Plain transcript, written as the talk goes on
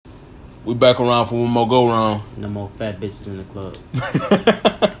We back around for one more go round. No more fat bitches in the club.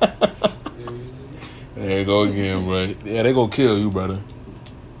 There you go again, bro. Yeah, they gonna kill you, brother.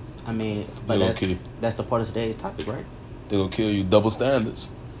 I mean, but that's the part of today's topic, right? They gonna kill you. Double standards.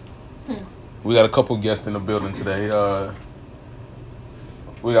 We got a couple guests in the building today.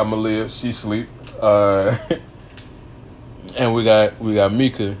 We got Malia, she sleep. And we got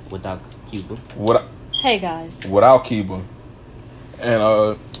Mika Without Cuba. Hey guys. Without Kiba.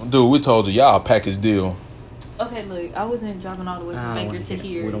 And dude, we told you y'all a package deal. Okay, look, I wasn't driving all the way from Baker to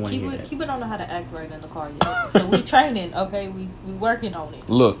here. Kiba don't know how to act right in the car yet. So we training, okay? We working on it.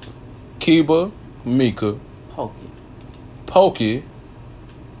 Look, Kiba, Mika, Pokey.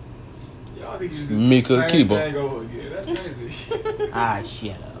 Y'all think you just Mika, the same Kiba. thing over again. That's crazy.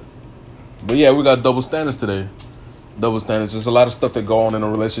 Shut up. But yeah, we got double standards today. Double standards. There's a lot of stuff that go on in a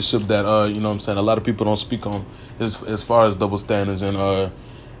relationship that you know what I'm saying, a lot of people don't speak on as far as double standards. And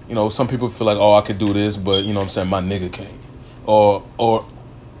you know, some people feel like, oh, I could do this, but you know what I'm saying, my nigga can't. Or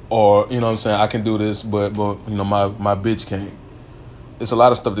you know what I'm saying, I can do this, but you know, my bitch can't. It's a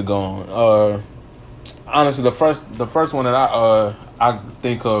lot of stuff that go on. Honestly, the first one that I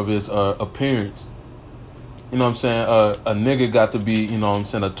think of is appearance. You know what I'm saying? A nigga got to be, you know what I'm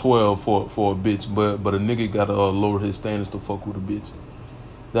saying, a 12 for a bitch, but a nigga got to lower his standards to fuck with a bitch.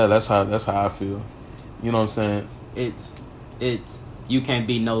 That's how I feel. You know what I'm saying? It's you can't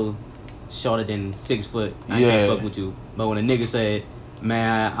be no shorter than 6 foot. I can't fuck with you. But when a nigga said,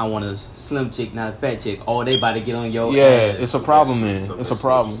 man, I want a slim chick, not a fat chick, oh, they about to get on your ass. It's a problem then. So it's a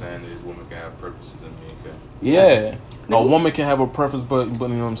problem. What you're saying is women can have purposes and men can. Yeah. A woman can have a preference, but you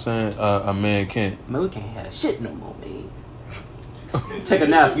know what I'm saying, a man can't. Man, we can't have shit no more, man. Take a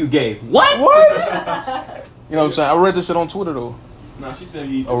nap, you gay. What? You know what I'm saying? I read this shit on Twitter though. Nah, she said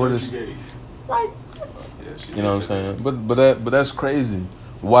you eat this you gay. Like, Yeah, you know what I'm saying? But that's crazy.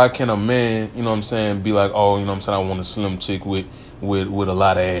 Why can a man, you know what I'm saying, be like, oh, you know what I'm saying, I want a slim chick with a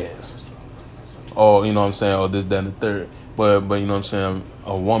lot of ass. Or, you know what I'm saying, or this, that, and the third. But you know what I'm saying,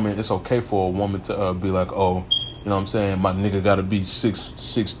 a woman, it's okay for a woman to be like, oh, you know what I'm saying, my nigga gotta be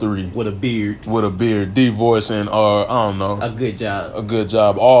 6'3" with a beard, divorce, and I don't know, a good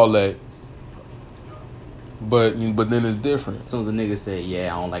job, all that. But then it's different. As soon as a nigga say,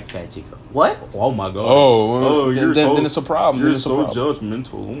 yeah, I don't like fat chicks. What? Oh my god. Then it's a problem. You're so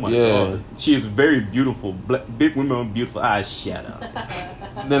judgmental. Oh my god. She is very beautiful. Big women are beautiful. Shut up.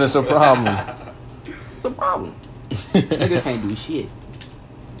 Then it's a problem. It's a problem. Nigga can't do shit.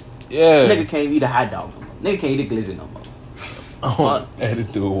 Yeah. Nigga can't eat a hot dog no more. Nigga can't eat a glizzy no more. Oh, hey, this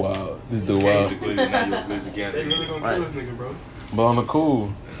dude wild. They really gonna kill this nigga, bro. But on the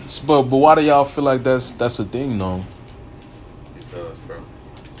cool. But why do y'all feel like that's a thing though? Because, bro,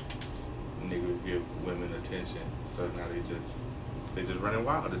 niggas give women attention, so now they just running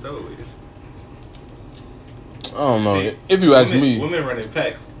wild. It's over with. I don't know. If you ask me, women running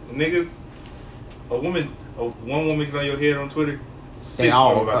packs. Niggas, one woman get on your head on Twitter, 6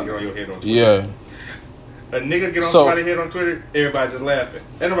 women about to get on your head on Twitter. Yeah. A nigga get on somebody's head on Twitter, everybody just laughing.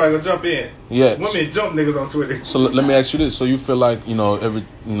 Ain't nobody gonna jump in. Yeah. Women jump niggas on Twitter. So let me ask you this: so you feel like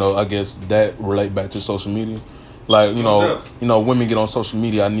I guess that relate back to social media, like you know, women get on social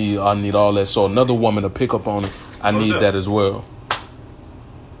media. I need all that. So another woman to pick up on it, I need that as well.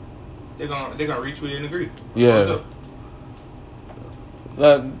 They're gonna retweet it and agree. Yeah.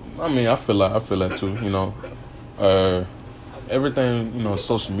 I feel that too. You know, everything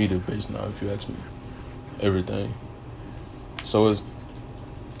social media based now. If you ask me. Everything. So it's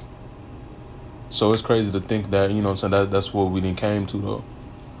crazy to think that, you know what I'm saying, that's what we done came to though.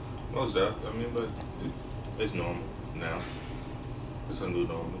 Most definitely. But it's normal now. It's a new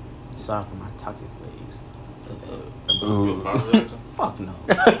normal. Sorry for my toxic ways. Fuck no.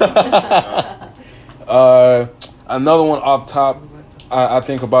 Another one off top I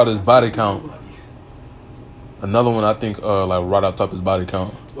think about is body count. Another one I think like right off top is body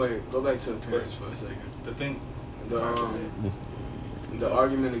count. Wait, go back to appearance for a second. The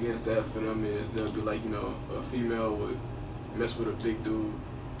argument against that for them is they'll be like, a female would mess with a big dude.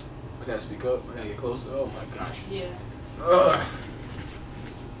 I gotta speak up. I gotta get closer. Oh my gosh. Yeah.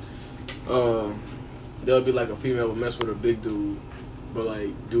 They'll be like a female would mess with a big dude, but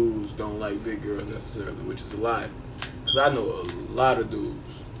like dudes don't like big girls necessarily, which is a lie. Cause I know a lot of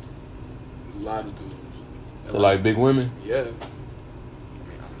dudes. They like big women. Yeah.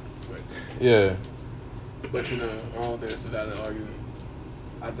 Yeah. But I don't think it's a valid argument.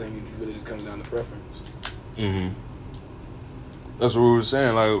 I think it really just comes down to preference. Mm-hmm. That's what we were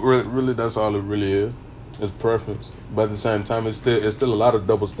saying. Like, really, that's all it really is. It's preference. But at the same time, it's still a lot of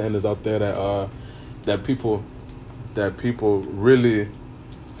double standards out there that people really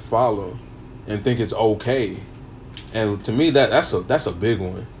follow and think it's okay. And to me, that's a big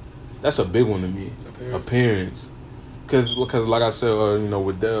one. That's a big one to me. Appearance. Because like I said,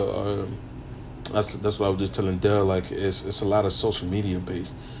 with Dell, that's what I was just telling Dell. Like it's a lot of social media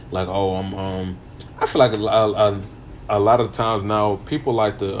based. Like I feel like a lot of times now people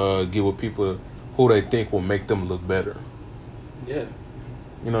like to get with people who they think will make them look better. Yeah.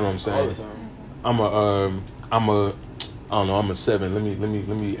 You know what I'm saying? All the time. I'm a 7.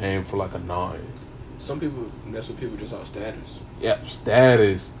 Let me aim for like a 9. Some people mess with people just off status. Yeah,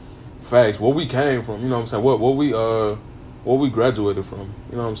 status. Facts. Where we came from, you know what I'm saying? What we graduated from.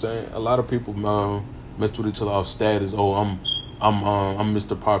 You know what I'm saying? A lot of people mess with each other off status. Oh, I'm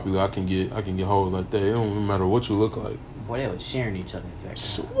Mr. Popular. I can get hoes like that. It don't matter what you look like. Boy, they was sharing each other.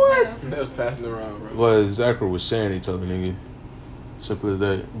 Exactly. What? They was passing around, bro. Well, exactly. We're sharing each other, nigga. Simple as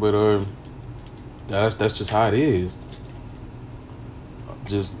that. But that's just how it is.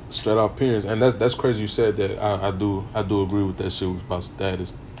 Just straight off appearance, and that's crazy. You said that. I do agree with that shit about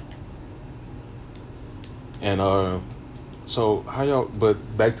status. And so how y'all?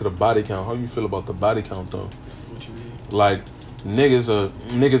 But back to the body count. How you feel about the body count though? What you mean? Like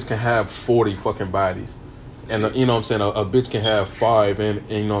niggas can have 40 fucking bodies, and you know what I'm saying. A bitch can have 5,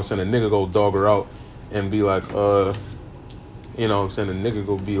 and you know what I'm saying. A nigga go dog her out and be like, you know what I'm saying. A nigga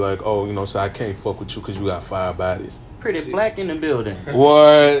go be like, oh, you know, so I can't fuck with you because you got 5 bodies. Pretty black in the building.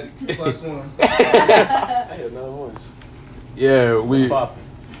 What? Plus ones. I had another ones. Yeah, we just hopped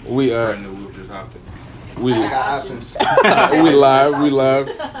in. we I got options. we live.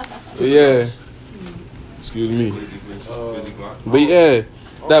 So yeah. Excuse me. Busy block. But yeah,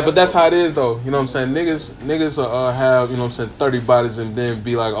 but that's how it is though. You know what I'm saying? Niggas have, you know what I'm saying, 30 bodies and then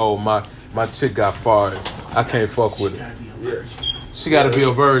be like, oh, my chick got 5. I can't fuck with it. Yeah. She gotta be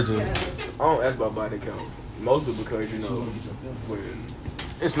a virgin. I don't ask about body count. Mostly because, you know, when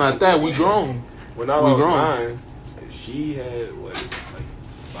It's not that, we grown. When I was mine, she had, what, like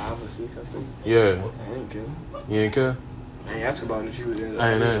 5 or 6, I think? Yeah. I ain't care. You ain't care? I ain't ask about it. She was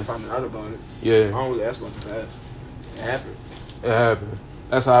I ain't ask. finding out about it. I Yeah. don't really ask about the past. It happened. It happened.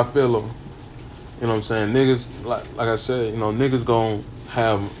 That's how I feel though. You know what I'm saying? Niggas, like I said, you know, niggas gon'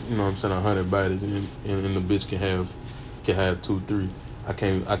 have, you know what I'm saying, 100 bodies and the bitch can have 2, 3. I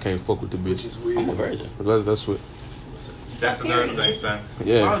can't fuck with the bitch. Which is weird. I'm a virgin. That's what. That's another thing, son.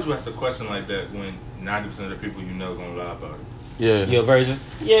 Yeah. Why would you ask a question like that when 90% of the people you know gonna lie about it? Yeah. You a virgin?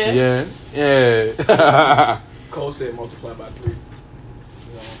 Yeah. Yeah. Cole said multiply by 3. You know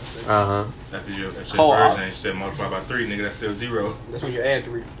what I'm saying? Uh-huh. If you're Cole, virgin and you said multiply by 3, nigga, that's still 0. That's when you add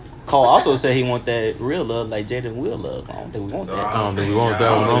 3. Cole also said he want that real love like Jaden will love. I don't think we want So that. I don't think we want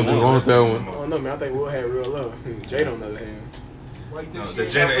that one. I don't think we want that one. I don't know, man. I think we'll have real love. Jada, on the other hand. No, the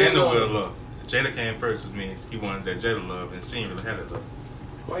Jada and the Will love. Jada came first with me. He wanted that Jada love, and she ain't really had that love.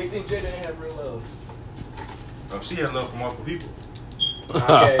 Why you think Jada didn't have real love? Oh, she had love from multiple people.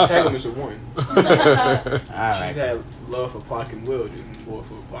 Okay, entanglements with one. All She's right. had love for Pac and Will, just more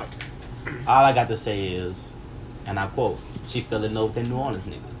for Pac. All I got to say is, and I quote, she fell in love with the New Orleans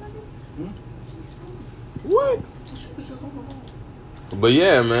niggas. What? But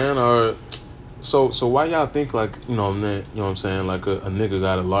yeah, man. So why y'all think like, you know what I'm saying, like a nigga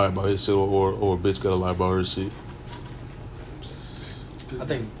gotta lie about his shit or a bitch gotta lie about her shit? I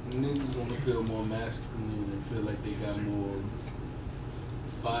think niggas want to feel more masculine and feel like they got more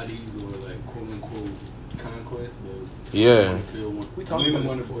bodies or like quote unquote conquest, but Yeah. We talked women about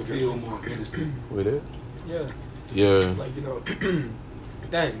want this to before, feel more innocent. With it? Yeah. Yeah. Like, you know,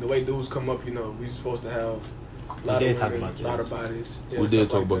 dang, the way dudes come up, you know, we supposed to have a lot did of talk women, about a lot this. of bodies. Yeah, We did stuff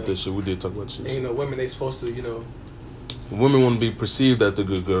talk like about that. this shit. We did talk about And, shit. you know, women, they supposed to, you know, Women want to be perceived as the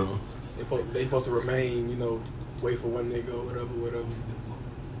good girl. they supposed to remain, you know, wait for one nigga or whatever.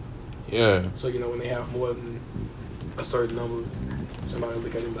 Yeah. So, you know, when they have more than a certain number, somebody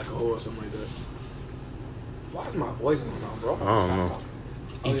look at them like a whore or something like that. Why is my voice going on, bro? I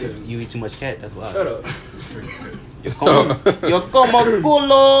don't know. You eat too much cat, that's why. Shut up. Yo como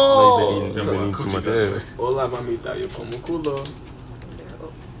culo. You've been eating too much ass. Hola, mamita, yo como culo.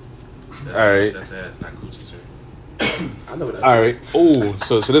 Alright. That's ass, not coochie, sir. I know what that's. All right. Oh,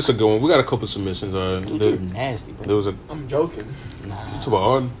 so this is a good one. We got a couple submissions. All right. Dude, you nasty, bro. There was a I'm joking. Nah. talk about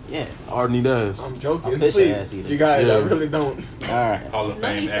Arden. Yeah. Arden need ass. I'm joking. I'm fish Please. ass eater. You guys, Yeah. I really don't. All right. Hall of No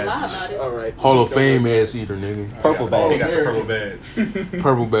Fame need to lie ass. about it. All right. Hall of Fame ass eater, nigga. Purple He bag. got the purple badge.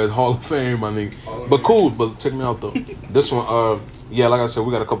 Purple badge, Hall of Fame, my nigga. But cool. But check me out though. This one, yeah, like I said,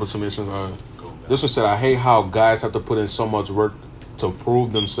 we got a couple submissions. This one said, I hate how guys have to put in so much work to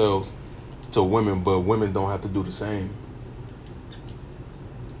prove themselves to women, but women don't have to do the same.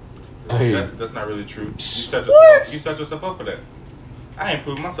 Hey. That's not really true. You set What? yourself up for that. I ain't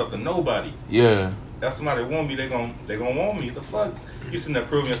proving myself to nobody. Yeah. That's somebody that want me. They gonna want me. The fuck. You sitting there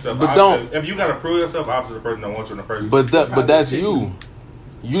proving yourself. But don't. If you gotta prove yourself, obviously the person don't want you in the first. But that's you.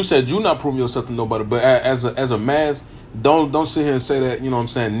 You said you not proving yourself to nobody. But as a man, don't sit here and say that. You know what I'm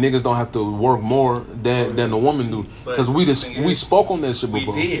saying? Niggas don't have to work more than the woman do. Because we spoke on that shit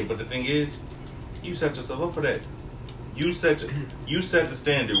before. We did. But the thing is, you set yourself up for that. You set the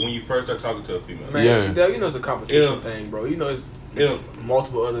standard when you first start talking to a female. Man, yeah. You know it's a competition thing, bro. You know it's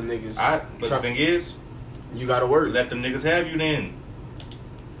multiple other niggas. But the thing is, you gotta work. Let them niggas have you then.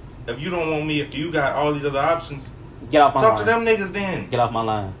 If you don't want me, if you got all these other options, get off my talk line. to them niggas then. Get off my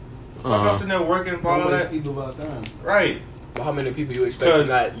line. I'm sitting there working for all that. Right. But how many people you expect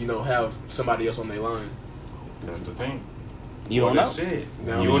to not, have somebody else on their line? That's the thing. You don't know. Shit.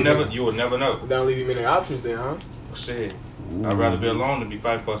 You will never know. They don't leave you many options then, huh? Shit. I'd rather be alone than be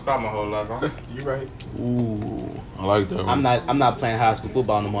fighting for a spot my whole life, huh? You right. Ooh, I like that one. I'm not playing high school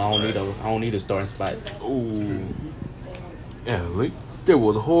football no more. I don't need a starting spot. Ooh. Yeah, like, that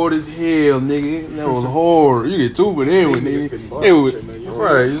was hard as hell, nigga. That was hard. You get two, but anyway, nigga. It was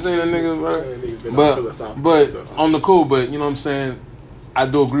right. You seen that nigga, right? But on the cool, but you know what I'm saying. I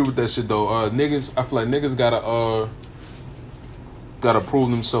do agree with that shit though. Niggas, I feel like niggas gotta prove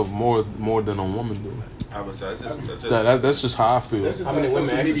themselves more than a woman do. I would say that's just how I feel. How many women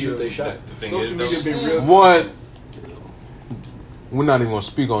actually shoot they shot? Social media been real. What? We're not even gonna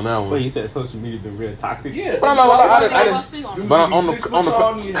speak on that one. Well, you said social media been real toxic. Yeah, but I didn't. But on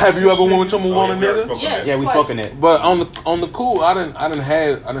the have you ever went to a nigga? Yeah, we spoken it. But on the cool, I didn't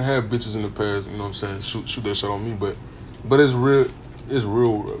have bitches in the past. You know what I'm saying? Shoot that shit on me, but it's real. It's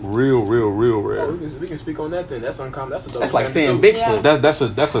real rare. Oh, we can speak on that then. That's uncommon. That's like saying Bigfoot. That's a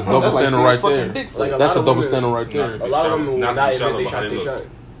double standard right there. That's a double standard right there. A lot of them will not admit they shot.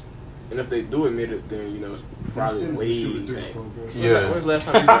 And if they do admit it, then it's probably way back. Yeah. When's the last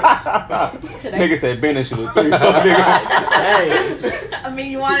time you guys? Nigga said Ben should have 3 4 nigga. I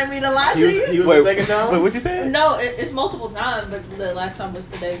mean, you wanted me to lie to you? He was the second time? Wait, what you said? No, it's multiple times, but the last time was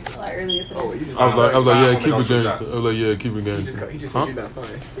today, like earlier today. Oh, you just I was like, yeah, keep it game. I was like, yeah, keep it game. He just said you're not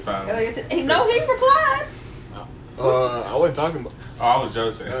fine. Earlier today. No, he replied. I wasn't talking about. Oh, I was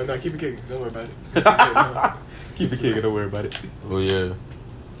joking. No, keep it kicking. Don't worry about it. Keep it kicking. Don't worry about it. Oh yeah.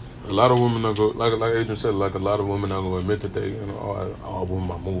 A lot of women are go like Adrian said, like a lot of women are gonna admit that they, all women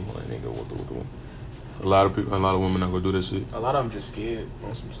might move like nigga. What the. A lot of women are gonna do that shit. A lot of them just scared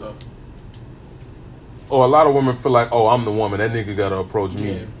on some stuff. Or a lot of women feel like, oh, I'm the woman. That nigga gotta approach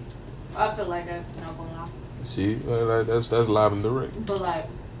me. Yeah. I feel like that. Not gonna lie. See, that's live and direct. But like,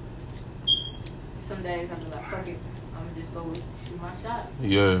 some days I'm like, fuck it. I'm gonna just go shoot my shot.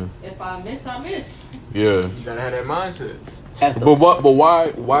 Yeah. If I miss, I miss. Yeah. You gotta have that mindset. But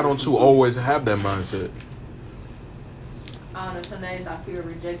why don't you always have that mindset? I don't know. Some days I fear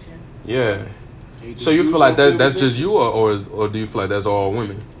rejection. Yeah. So you feel like that's just you, or do you feel like that's all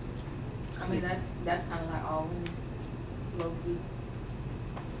women? I mean, that's kind of like all women. Low key.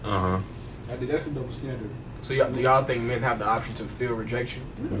 That's a double standard. So do y'all think men have the option to feel rejection?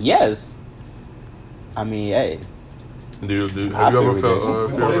 Yes. I mean, hey. Have you ever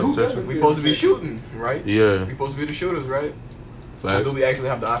felt rejection? We supposed to be shooting, right? Yeah. We supposed to be the shooters, right? Facts. So do we actually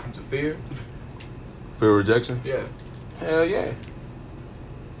have the option to fear? Fear rejection? Yeah. Hell yeah.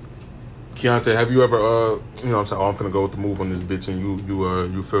 Keontae, have you ever you know what I'm saying, I'm finna go with the move on this bitch and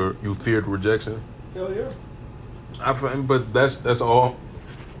you feared rejection? Hell yeah. But that's all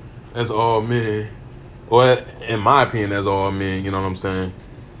men. Or in my opinion, that's all men, you know what I'm saying?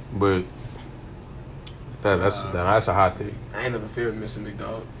 But that's a hot take. I ain't never feared missing, big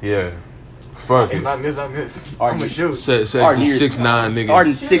dog. Yeah. Fuck it. If I miss, I miss. I'm gonna shoot. Says 6'9", nigga.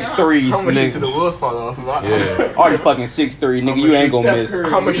 Arden 6'3", I'm gonna shoot nigga. till the wheels fall off. Yeah. Arden's fucking 6'3", nigga. You ain't gonna miss. I'm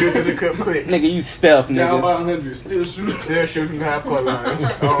gonna shoot till the cup quick. Nigga, you Steph, Down nigga. by 100, still shooting. Still shooting from the half court line. I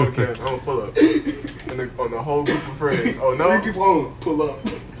don't care. I'm gonna pull up. On the whole group of friends. Oh no. 3 people on, pull up.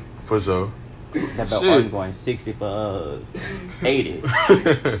 For sure. That about Arden going 60 for 80.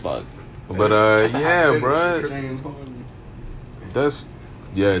 Fuck. But yeah, bro. James Harden. That's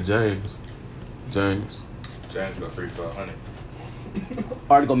James. James got 3 for 100.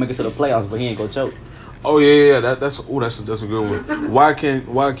 Arden gonna make it to the playoffs, but he ain't gonna choke. Oh yeah. That's a good one. Why can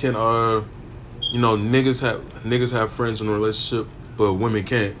niggas have friends in a relationship, but women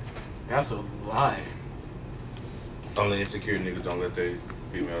can't? That's a lie. Only insecure niggas don't let their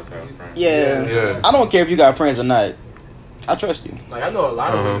females have friends. Yeah. I don't care if you got friends or not. I trust you. Like I know a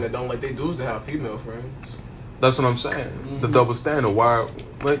lot of women that don't like their dudes to have female friends. That's what I'm saying. Mm-hmm. The double standard. Why?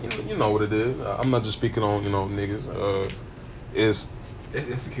 Like you know what it is. I'm not just speaking on niggas. It's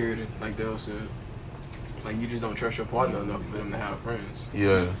insecurity, like Dale said. Like, you just don't trust your partner enough for them to have friends.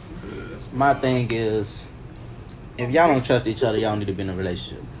 Yeah. My thing is, if y'all don't trust each other, y'all need to be in a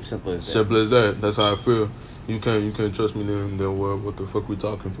relationship. Simple as that. Simple as that. That's how I feel. You can't trust me then what the fuck we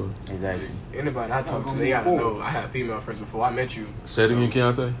talking for? Exactly. Anybody I talk to, they gotta know. I had female friends before I met you. Say it again,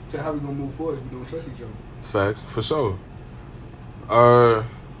 Keontae. Tell how we gonna move forward if we don't trust each other. Facts, for sure.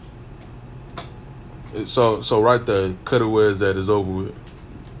 So right there, cut it where it's at, is over with.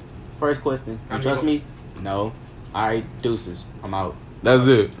 First question. You trust me? No. Alright, deuces. I'm out. That's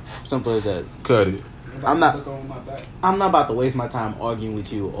it. Simple as that. Cut it. I'm not about to waste my time arguing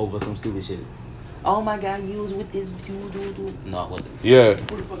with you over some stupid shit. Oh my God, you was with this. No, I wasn't. Yeah.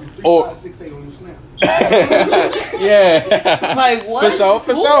 Who the fuck is 3568 on your snap? Yeah. Like what?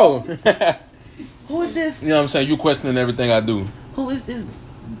 For sure. Who is this? You know what I'm saying? You questioning everything I do. Who is this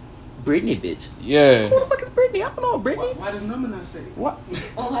Britney bitch? Yeah. Who the fuck is Britney? I don't know Britney. Why does number not say? What?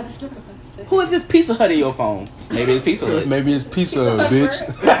 Oh, I just looked at that. Who is this Pizza Hut in your phone? Maybe it's Pizza Hut. Maybe it's pizza, bitch.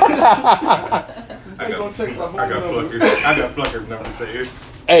 I got Plucker's number saved.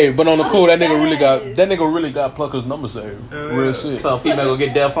 Hey, but on the cool, that nigga really got Plucker's number saved. Real shit. So female go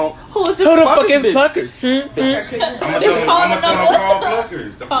get their phone. Who is this? Who the fuck is Pluckers? I'm gonna tell them call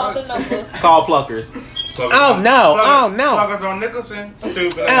Pluckers. Call the number. Call Pluckers. Oh no! Pluckers on Nicholson.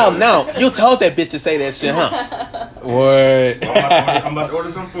 Stupid. Oh no! You told that bitch to say that shit, huh? What? I'm about to order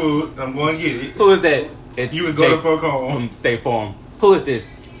some food. I'm going to get it. Who is that? It's You would go Jake to fuck home. from State Farm. Who is this?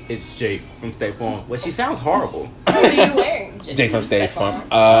 It's Jake from State Farm. Well, she sounds horrible. What are you wearing? Jake from State Farm.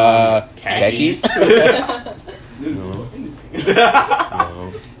 Khakis. Hey,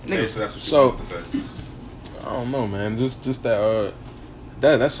 so that's what So- you have to say. I don't know, man. Just that.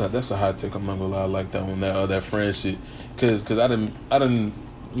 That's a hot take. I'm not gonna lie. I like that one. That friend shit. Cause I didn't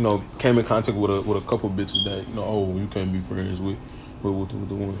came in contact with a couple bitches that you can't be friends with the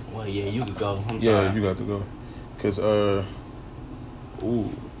one. Well, yeah, you could go. I'm Yeah, sorry. you got to go. Cause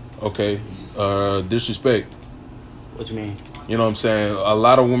disrespect. What you mean? You know what I'm saying? A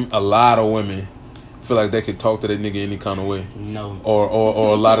lot of women feel like they could talk to their nigga any kind of way. No.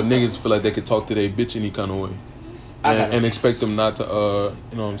 Or a lot of niggas feel like they could talk to their bitch any kind of way. And expect them not to,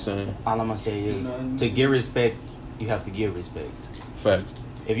 you know what I'm saying? All I'm gonna say is, to give respect, you have to give respect. Fact.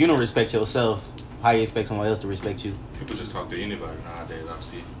 If you don't respect yourself, how you expect someone else to respect you? People just talk to anybody nowadays, I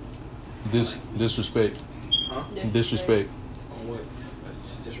see. Disrespect. Huh? Disrespect. On what?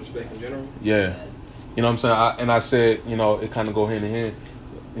 Disrespect in general? Yeah. You know what I'm saying? I said, it kind of go hand in hand.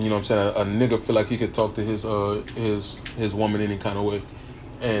 You know what I'm saying? A nigga feel like he could talk to his woman any kind of way.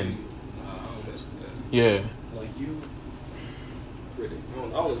 And, I don't mess with that. yeah. Like you, pretty. I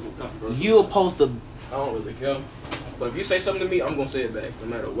always go controversial. You'll post a. I don't really care. But if you say something to me, I'm gonna say it back, no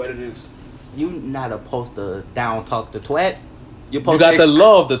matter what it is. You not supposed to down talk the twat. You got to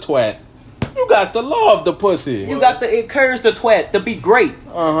love the twat. You got to love the pussy. You got to encourage the twat to be great.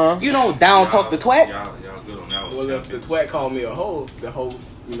 You don't down talk the twat. Y'all good on that one. Well, if the twat called me a hoe, the hoe,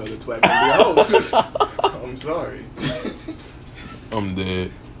 the twat can be a hoe. I'm sorry. I'm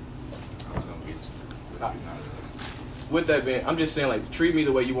dead. I was gonna get you. With that being, I'm just saying, like, treat me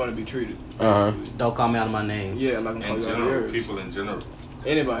the way you want to be treated. Uh-huh. basically. Don't call me out of my name. Yeah, I'm not gonna call In you out of general, yours. people in general.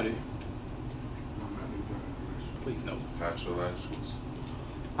 Anybody. Please no. Factual actuals.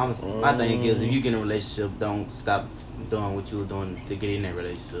 My thing is, if you get in a relationship, don't stop doing what you were doing to get in that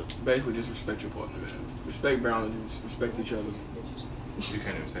relationship. Basically, just respect your partner, man. Respect boundaries. Respect each other. You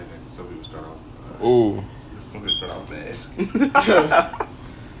can't even say that. Some people start off. Ooh. Some people start off bad.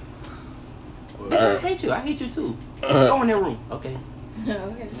 Bitch, I hate you. I hate you too. Go in that room. Okay. Okay.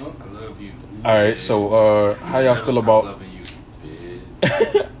 I love you. All right, so how y'all feel about loving you,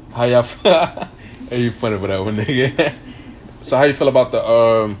 bitch. how y'all feel? Hey, you funny about that one, nigga. So how you feel about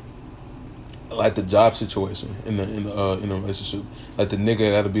the like the job situation in a relationship? Like the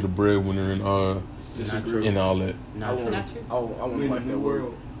nigga got to be the breadwinner and Disagree. and all that. Not true. Not true. I want to like that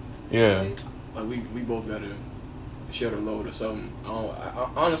word. Yeah. Like we both gotta share the load or something.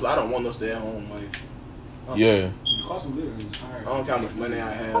 Honestly, I don't want no stay at home life. Yeah. The cost of living is higher. I don't care how much money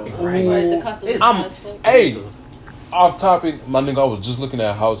I have. Right, the cost of living I'm is fucked. hey. Off topic, my nigga. I was just looking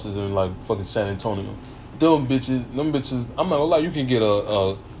at houses in like fucking San Antonio. Them bitches. I'm not gonna lie. You can get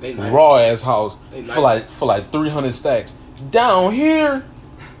a They nice. raw ass house They for nice. like 300 stacks. Down here,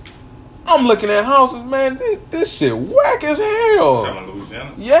 I'm looking at houses, man. This shit whack as hell. Talking about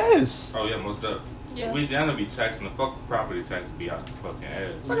Louisiana? Yes. Oh yeah, most up. Yeah. Louisiana be taxing the fuck property tax be out the fucking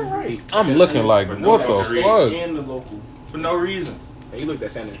ass. Right. I'm looking like, For no what the reason. fuck? And the local. For no reason. Hey, you looked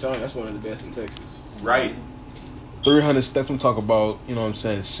at San Antonio. That's one of the best in Texas. Right. 300 stacks. I'm talking about, you know what I'm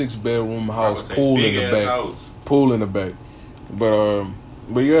saying, 6-bedroom I would house, say pool in big the ass back. house. Pool in the back.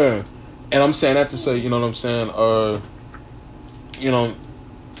 But yeah, And I'm saying that to say, you know what I'm saying? You know,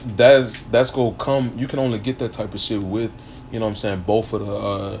 that's gonna come. You can only get that type of shit with, you know what I'm saying, both of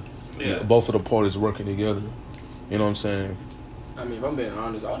the parties working together. You know what I'm saying? I mean, if I'm being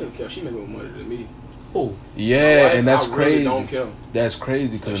honest, I don't even care if she make more money than me. Oh. Yeah, and that's crazy. Really don't care. That's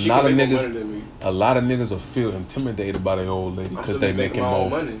crazy because a lot of niggas will feel intimidated by their old lady because they making more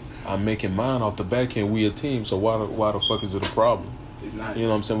money. I'm making mine off the back end. We a team, so why the fuck is it a problem? It's not. You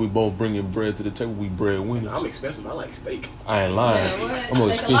know what I'm saying? We both bringing bread to the table. We bread winners. I'm expensive. I like steak. I ain't lying. I'm an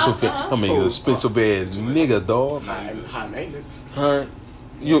expensive ass nigga, dog. High maintenance. Huh?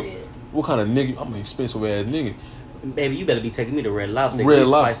 What kind of nigga? I'm an expensive ass nigga. Baby, you better be taking me to Red Lobster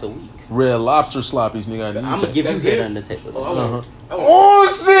twice a week. Red Lobster sloppies, nigga. I'm gonna give you that on the table. Oh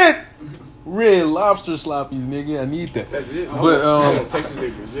shit! Red Lobster sloppies, nigga. I need that. That's it. But I want Texas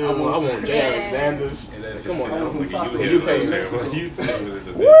de Brazil. I want J. Alexander's. Come on, I want some tacos. You pay Mexico.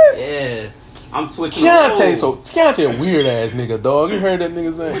 What? Yeah, I'm switching. Keontae a weird ass nigga, dog. You heard that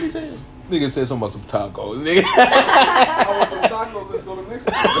nigga say? What he said? Nigga said something about some tacos, nigga. I want some tacos. Let's go to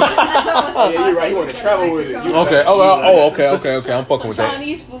Mexico. Yeah, you're right. You want to travel with it. Okay. Okay. I'm fucking with that.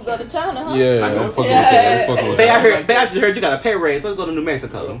 Chinese food go to China, huh? Yeah, I'm fucking with that. Babe, I just heard you got a pay raise. Let's go to New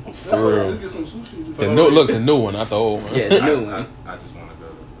Mexico. For real. Let's get some sushi. The new one, not the old one. Yeah, the new one. I just want to go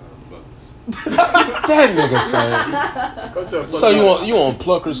to Bucks. That nigga saying. So you want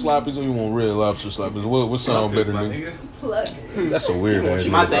plucker sloppies or you want Red Lobster sloppies? What sound better, nigga? That's a weird ass.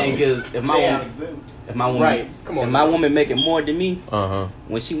 My thing is if my woman making more than me,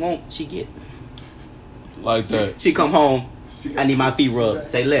 when she want, she get. Like that. She come home. I need my feet rubbed.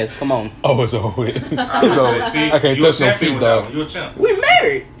 Say less. Come on. Oh, it's over with. I can't touch no feet, dog. You a champ. We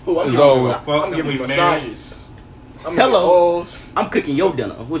married. It's over. I'm giving you massages. Hello. I'm cooking your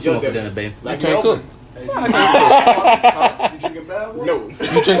dinner. What you want for dinner, babe? I can't cook. You drinking bad water? No.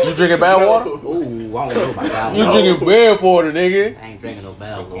 You drinking bad water? Ooh, I don't know about that. You drinking bad water, nigga? I ain't drinking no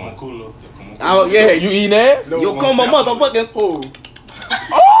bad water. Oh yeah, you eating ass? No, yo, come on, motherfucking.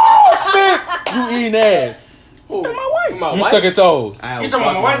 Oh shit! You eating ass? My wife. You sucking toes? You talking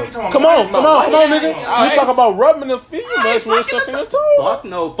about my wife? Come on, nigga. You talking about rubbing the feet? You mess with sucking the toe? Fuck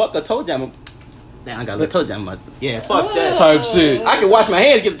no, fuck a toe jam. Damn, I got a little toe jam. Yeah, fuck that type shit. I can wash my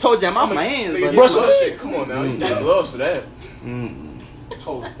hands, get the toe jam off my hands. Brush your teeth. Come on now, you need gloves for that. I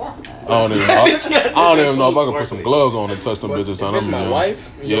don't even know if I can put some gloves on and touch them bitches. If it's my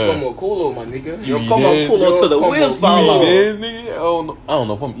wife, yo como culo, my nigga. Yo como culo till the wheels fall off. I don't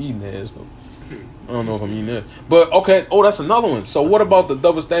know if I'm eating ass though. But okay, that's another one. So what about the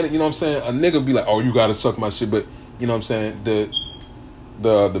double standard? You know what I'm saying? A nigga be like, oh, you gotta suck my shit, but you know what I'm saying? The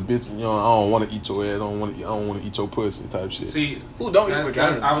bitch, you know, I don't want to eat your ass. I don't want to eat your pussy type shit. See, who don't eat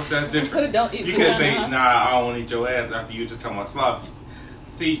vagina? I would say that's different. Who don't eat you can't say, nah, I don't want to eat your ass after you just talking about sloppies.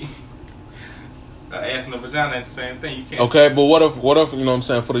 See, the ass and the vagina ain't the same thing. You can't. Okay, but what if you know what I'm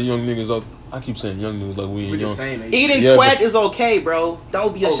saying, for the young niggas? I keep saying young niggas like we ain't young. Eating twat is okay, bro.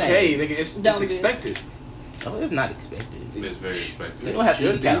 Don't be ashamed. Okay, nigga, it's expected. Oh, it's not expected. It's very expected. You don't have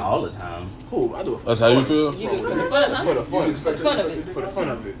to eat that all the time. Who? I do it for That's how you feel? You do it for the fun, huh? For the fun. For the fun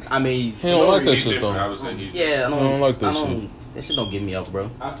of it. I mean, he don't like that shit though. Yeah, I don't like that shit. That shit don't get me up, bro.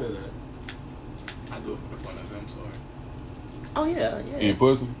 I feel that. I do it for the fun of it. I'm sorry. Oh yeah. Eat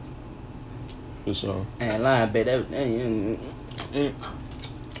pussy. For sure. Ain't lying, babe.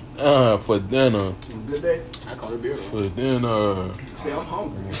 For dinner. Good day. I call it beer. For dinner. See, I'm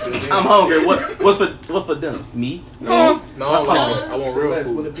hungry. I'm hungry. What's for dinner? Meat? No, I want real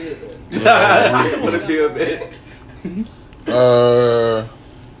food. With a beer bed.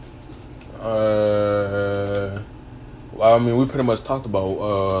 Well, I mean, we pretty much talked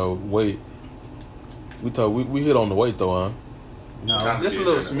about weight. We hit on the weight though, huh? No, just a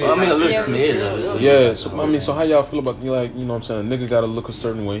little smidge. Well, I mean, a little smidge. Yeah, so how y'all feel about, like, you know what I'm saying? A nigga gotta look a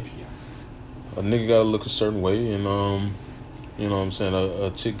certain way. And you know what I'm saying?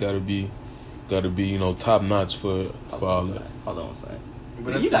 A chick gotta be, you know, top notch for all that. Hold on a second.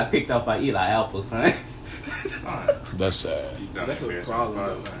 But you got picked up by Eli Apple, son. That's sad. That's a problem,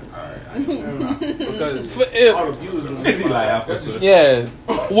 though. Because all the views It's Eli Apple. Yeah.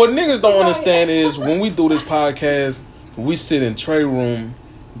 What niggas don't understand is when we do this podcast, we sit in Trey room.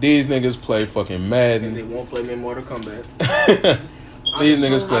 These niggas play fucking Madden. And they won't play me Mortal Kombat. These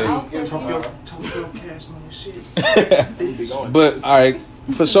niggas play. Tokyo Cash Money shit. But all right,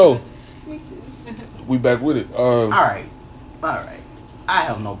 for sure. Me too. We back with it. All right. I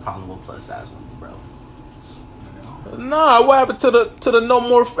have no problem with plus size women, bro. Nah, what happened to the no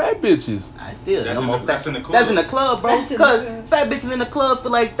more fat bitches? That's in the club. That's in the club, bro. Because fat bitches in the club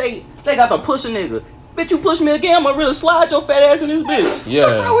feel like they got to push a nigga. Bitch, you push me again, I'm gonna really slide your fat ass in this bitch. Yeah.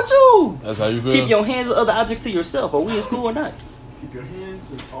 What's wrong with you? That's how you feel. Keep your hands and other objects to yourself. Are we in school or not? Keep your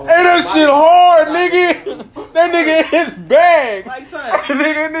hands and all. Hey, that shit hard, nigga. That nigga in his bag. Like, son, That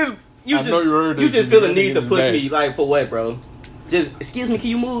nigga in his. you I know you heard you this. just feel the That need nigga to in his push bag. me, like, for what, bro? Just, excuse me, can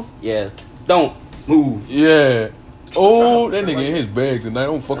you move? Yeah. Don't move. Yeah. Oh, that nigga in his bag tonight.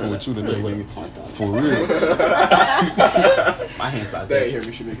 I'm fucking with you tonight, nigga. For real. My hands about to They say. ain't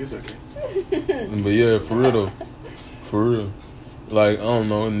hear me, Shamik. It's okay. But yeah, for real though. For real. Like, I don't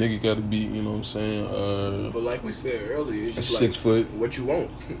know, a nigga gotta be, you know what I'm saying? But like we said earlier, it's just 6 foot. what you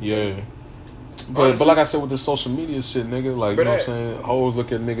want. Yeah. But like I said with this social media shit, nigga, like, you know what I'm saying? Hoes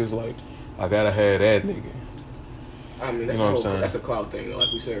look at niggas like, I gotta have that nigga. I mean, that's You know what I'm a whole, saying? that's a clout thing.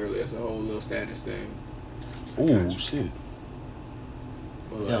 Like we said earlier, that's a whole little status thing. Ooh, shit.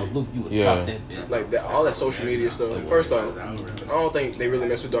 But Yo, like, look, you would Yeah. drop that bitch. like that, all that social media stuff. First off, I don't think they really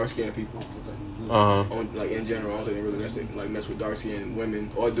mess with dark skinned people. Uh-huh. Like in general, I don't think they really mess with dark skinned women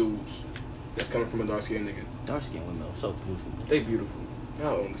or dudes that's coming from a dark skinned nigga. Dark skinned women are so beautiful. They beautiful.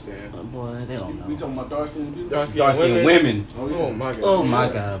 Y'all don't understand. Boy, they don't know. We talking about dark skin people? Dark Dark skinned women. Oh, yeah. Oh my god. Oh my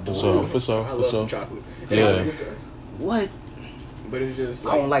god, boy. So, for sure, I for love some sure. chocolate. Yeah. What? But it's just I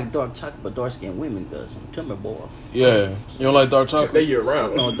like don't like dark chocolate, but dark skinned women does. I'm timber boy. Yeah. You don't like dark they chocolate? year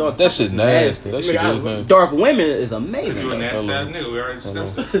round. No, dark That shit chocolate's nasty. That shit Nigga, is nasty. Dark women is Cause amazing. you a though. nasty ass Hello. nigga. We already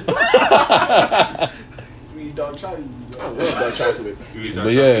discussed this. We eat dark chocolate. I love dark chocolate. You eat But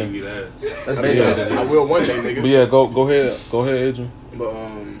dark yeah. chocolate, you eat ass. That's basically I will one day, nigga. But yeah, go ahead. Go ahead, Adrian. But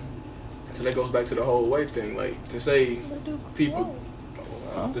so that goes back to the whole weight thing. Like to say people,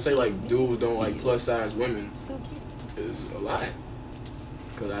 to say like dudes don't like plus size women Still cute. is a lie.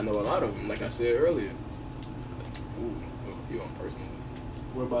 Cause I know a lot of them. Like I said earlier. Ooh, a few on personally.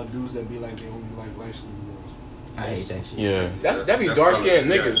 What about dudes that be like they only like light skinned girls? I hate that shit. Yeah. That be dark skinned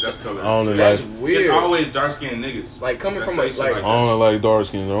color. niggas. Yeah, that's color. I only That's like. weird. It's always dark skinned niggas. Like coming that from say a, shit like, I only like dark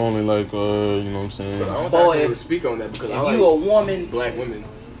skins. I only like, you know what I'm saying? But I don't Boy, think I can really speak on that because If I like you a woman, black women.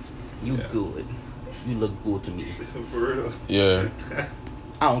 you Yeah. good. You look good to me. For real. Yeah.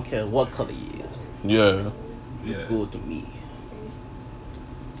 I don't care what color you is. Yeah. You Yeah. good to me.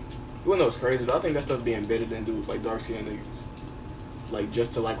 You wanna know what's crazy? I think that stuff be embedded in dudes like dark skinned niggas. Like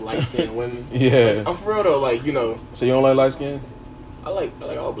just to like light skinned women. Yeah. Like, I'm for real though. Like you know, So you don't like light skins? I like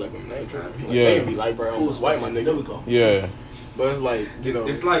all black women. They ain't tripping. Like, Yeah. They can be light brown, Cool white, my There we nigga. go. Yeah. But it's like you know,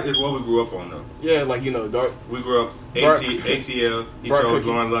 It's like it's what we grew up on though. yeah, like you know, dark We grew up Dark- ATL. He dark chose cookie.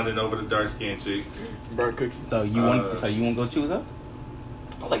 Lauren London over the dark skinned chick. burnt cookies. So you want? So you want to go choose her?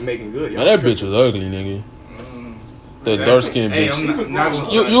 I like making good. Man, that bitch was ugly, nigga. That That's- dark skinned hey, bitch. I'm not gonna You-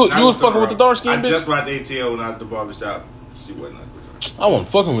 start- you- not you gonna was start fucking with the wrong. dark-skinned I bitch? just rocked ATL when I was at the barbershop. She wasn't ugly. I wasn't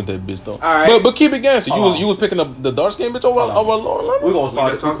fucking with that bitch though. Alright. But keep it gangster. Hold on. You was picking up the dark skinned bitch over Hold on. Lauren London? We're gonna We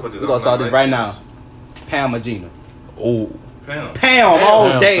start. just talked about this. We're gonna I'm start not this right now. racist. Pam or Gina? Oh. Pam. Pam all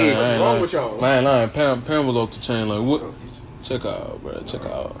Pam, day. son, I ain't What's wrong lying. with y'all? I ain't lying. Pam was off the chain. Like, what? Check out, bro. Check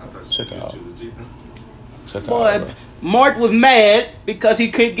out. I thought Check she out. was Gina. Check Boy, out. Bro. Mark was mad because he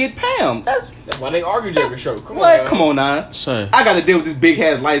couldn't get Pam. That's Why they argued every show? Come what? on, Come on now. Son. I got to deal with this big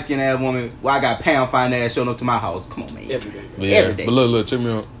ass light skinned ass woman. While I got Pam fine ass showing up to my house. Come on, man. Every day. But yeah, Every day. but look, check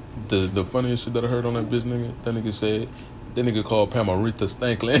me out. The funniest shit that I heard on that bitch nigga, that nigga said, that nigga called Pam Aretha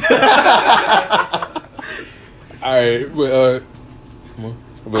Stanklin. Alright, but come on.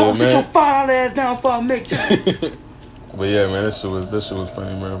 But, Come sit your man, $5 ass down for a make change. but yeah, man, that shit was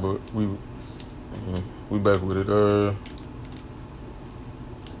funny, man. But we back with it.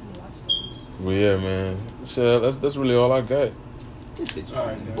 But yeah, man. So that's really all I got. This bitch. All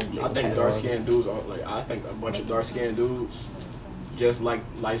right, then. I think dark skinned dudes are like. I think a bunch of dark skinned dudes just like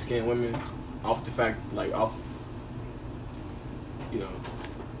light skinned women off the fact off. You know,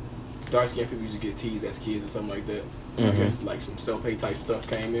 dark skinned people used to get teased as kids or something like that. So I guess like some self hate type stuff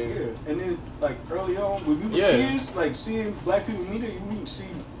came in. Yeah, and then like early on when we were Yeah. kids, like seeing black people meet it, you wouldn't see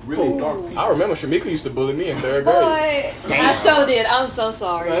really dark people. I remember Shamika used to bully me in third Boy, grade. I sure did. I'm so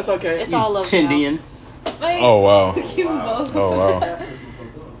sorry. No, that's okay. It's all over. Chindian. Man, Oh wow. you both. Oh wow.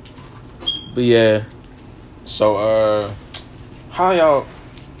 But yeah. So how y'all?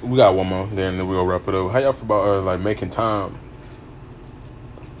 We got one more, then we'll wrap it up. How y'all feel about like making time?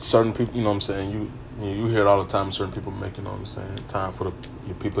 Certain people, you know what I'm saying. You hear it all the time. Certain people making, you know what I'm saying, time for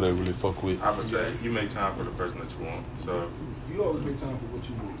the people that really fuck with. I would say you make time for the person that you want. So You always make time for what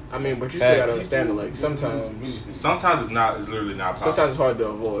you want. I mean, but you still gotta understand that like sometimes sometimes it's literally not possible. sometimes it's hard to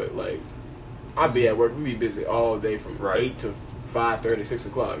avoid. Like I be at work, we be busy all day from Right. 8 to 5:30, 6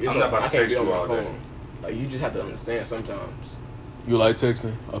 o'clock. It's I'm like, not about to I can't text be on you my all phone. day. Like you just have to understand sometimes. You like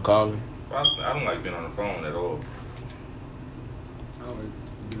texting or calling? I don't like being on the phone at all. I don't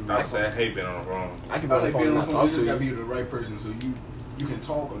like being I would say I hate being on the phone. I can be on the phone and not talk to you. You gotta be the right person so you can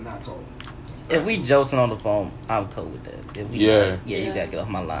talk or not talk. If we josting on the phone, I'm cool with that. If we you gotta get off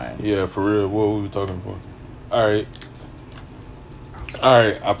my line. Yeah, for real. What were we talking for? All right.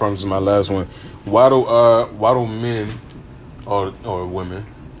 I promise this is my last one. Why do men or women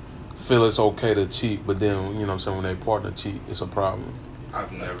feel it's okay to cheat, but then you know what I'm saying when their partner cheat, it's a problem?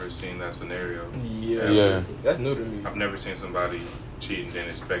 I've never seen that scenario. Yeah. That's new to me. I've never seen somebody cheat and then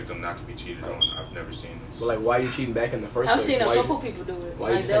expect them not to be cheated on. I've never seen this. So like, why are you cheating back in the first I've place? seen a couple people do it.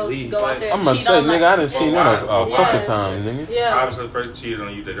 Why like they'll go out there. I'm about to say, nigga, I done seen that a couple times, nigga. Yeah. Obviously, the person cheated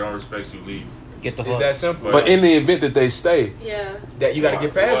on you. They don't respect you. Leave. Get the It's that simple. But in the event that they stay, that you got to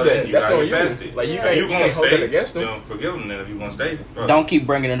get past that. You That's gotta on get you. past it. Like you If you can't hold that against them. Don't forgive them then if you want to stay. Don't keep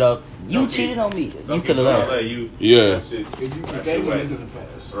bringing it up. You cheated on me. You could have left. Yeah. If you forgave them, it's in the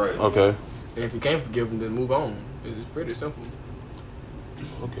past. Right. Okay. And if you can't forgive them, then move on. It's pretty simple.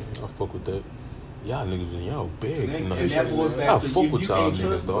 Okay, I fuck with that. Y'all niggas and y'all big And tonight. that goes back I to fuck if with you y'all can't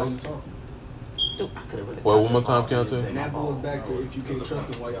trust niggas, them while dog. you talking. Dude, I could have really. Well, one more time, Keontae? And that goes back to if you can't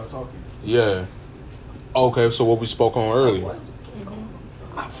trust them while y'all talking. Yeah. Okay, so what we spoke on earlier.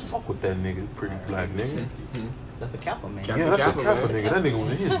 I fuck with that nigga, pretty black nigga. That's a Kappa, man. Yeah, that's a Kappa nigga. That nigga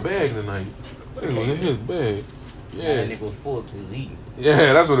was in his bag tonight. That nigga was in his bag. Yeah. That nigga was full because he was eating.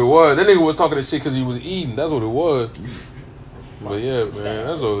 Yeah, that's what it was. That nigga was talking that shit because he was eating. That's what it was. But yeah, man,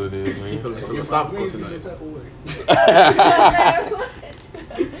 that's all it is, man. Philosophical tonight.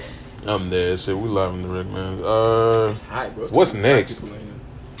 I'm there. Shit, we live in the wreck, man. It's hot, bro. What's next?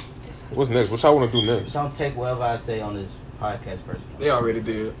 What's next? What y'all want to do next? Don't take whatever I say on this podcast personal. They already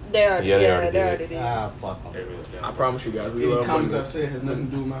did. They already did. Ah, fuck them. I promise you guys, we Any love comments women. I've said has nothing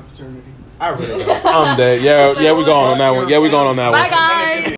to do with my fraternity. I really don't. I'm dead. Yeah, we going on that one. Yeah, we going on that one. Bye, guys.